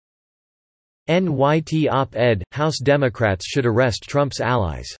NYT op-ed, House Democrats should arrest Trump's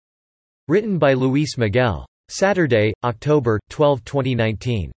allies. Written by Luis Miguel. Saturday, October 12,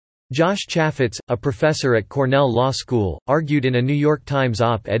 2019. Josh Chaffetz, a professor at Cornell Law School, argued in a New York Times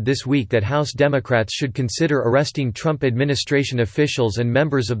op-ed this week that House Democrats should consider arresting Trump administration officials and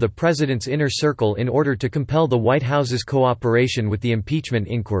members of the president's inner circle in order to compel the White House's cooperation with the impeachment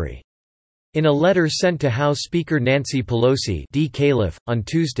inquiry. In a letter sent to House Speaker Nancy Pelosi D. Califf, on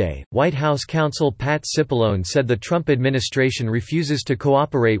Tuesday, White House counsel Pat Cipollone said the Trump administration refuses to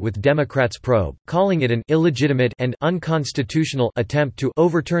cooperate with Democrats' probe, calling it an illegitimate and unconstitutional attempt to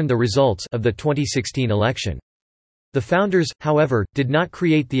overturn the results of the 2016 election. The founders, however, did not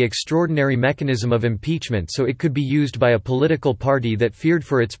create the extraordinary mechanism of impeachment so it could be used by a political party that feared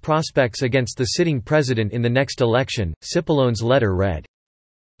for its prospects against the sitting president in the next election, Cipollone's letter read.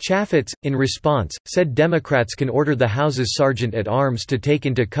 Chaffetz, in response, said Democrats can order the House's sergeant-at-arms to take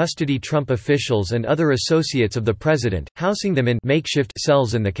into custody Trump officials and other associates of the president, housing them in makeshift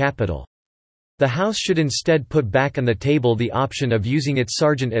cells in the Capitol. The House should instead put back on the table the option of using its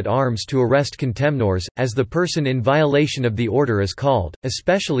sergeant-at-arms to arrest contemnors, as the person in violation of the order is called,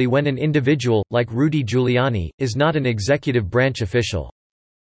 especially when an individual, like Rudy Giuliani, is not an executive branch official.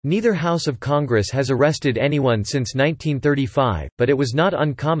 Neither House of Congress has arrested anyone since 1935, but it was not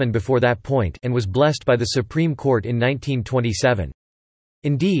uncommon before that point and was blessed by the Supreme Court in 1927.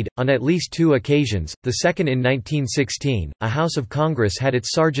 Indeed, on at least two occasions, the second in 1916, a House of Congress had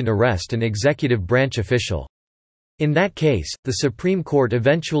its sergeant arrest an executive branch official. In that case, the Supreme Court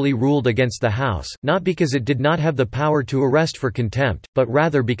eventually ruled against the House, not because it did not have the power to arrest for contempt, but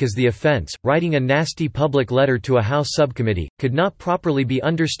rather because the offense, writing a nasty public letter to a House subcommittee, could not properly be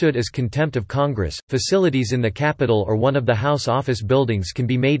understood as contempt of Congress. Facilities in the Capitol or one of the House office buildings can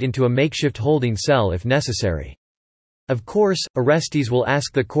be made into a makeshift holding cell if necessary. Of course, arrestees will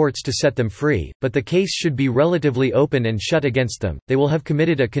ask the courts to set them free, but the case should be relatively open and shut against them. They will have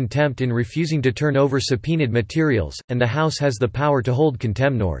committed a contempt in refusing to turn over subpoenaed materials, and the House has the power to hold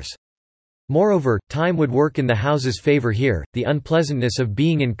contemnors. Moreover, time would work in the House's favor here. The unpleasantness of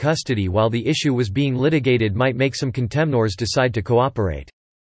being in custody while the issue was being litigated might make some contemnors decide to cooperate.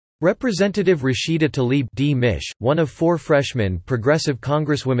 Representative Rashida Tlaib D. Mish, one of four freshman progressive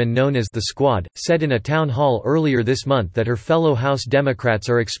congresswomen known as the Squad, said in a town hall earlier this month that her fellow House Democrats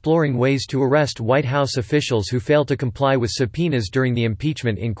are exploring ways to arrest White House officials who fail to comply with subpoenas during the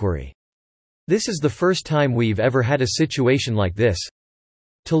impeachment inquiry. "This is the first time we've ever had a situation like this,"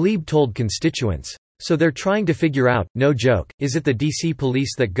 Tlaib told constituents. "So they're trying to figure out, no joke, is it the DC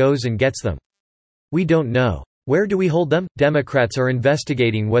police that goes and gets them? We don't know. Where do we hold them?" Democrats are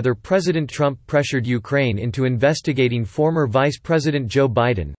investigating whether President Trump pressured Ukraine into investigating former Vice President Joe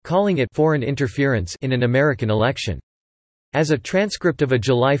Biden, calling it foreign interference in an American election. As a transcript of a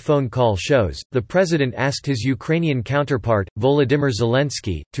July phone call shows, the president asked his Ukrainian counterpart, Volodymyr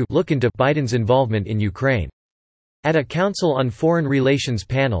Zelensky, to look into Biden's involvement in Ukraine. At a Council on Foreign Relations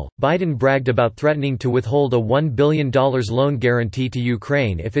panel, Biden bragged about threatening to withhold a $1 billion loan guarantee to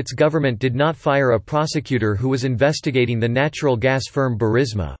Ukraine if its government did not fire a prosecutor who was investigating the natural gas firm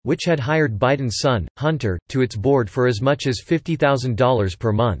Burisma, which had hired Biden's son, Hunter, to its board for as much as $50,000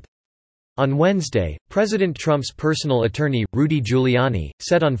 per month. On Wednesday, President Trump's personal attorney, Rudy Giuliani,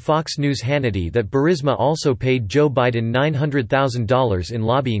 said on Fox News Hannity that Burisma also paid Joe Biden $900,000 in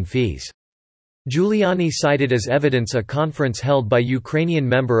lobbying fees. Giuliani cited as evidence a conference held by Ukrainian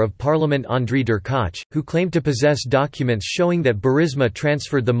Member of Parliament Andriy Derkach, who claimed to possess documents showing that Burisma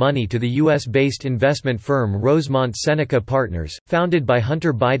transferred the money to the U.S.-based investment firm Rosemont Seneca Partners, founded by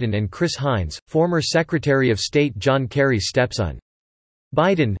Hunter Biden and Chris Hines, former Secretary of State John Kerry's stepson.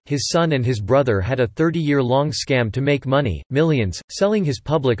 Biden, his son and his brother had a 30-year-long scam to make money, millions, selling his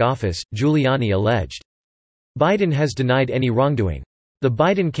public office, Giuliani alleged. Biden has denied any wrongdoing. The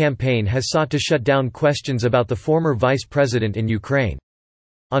Biden campaign has sought to shut down questions about the former vice president in Ukraine.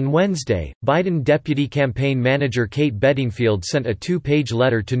 On Wednesday, Biden deputy campaign manager Kate Bedingfield sent a two-page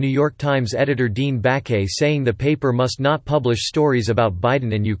letter to New York Times editor Dean Baquet saying the paper must not publish stories about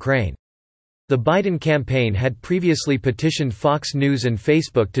Biden and Ukraine. The Biden campaign had previously petitioned Fox News and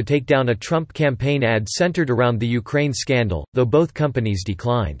Facebook to take down a Trump campaign ad centered around the Ukraine scandal, though both companies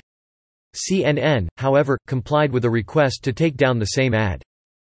declined. CNN, however, complied with a request to take down the same ad.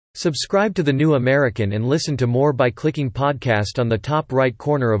 Subscribe to The New American and listen to more by clicking podcast on the top right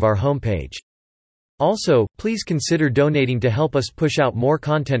corner of our homepage. Also, please consider donating to help us push out more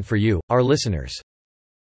content for you, our listeners.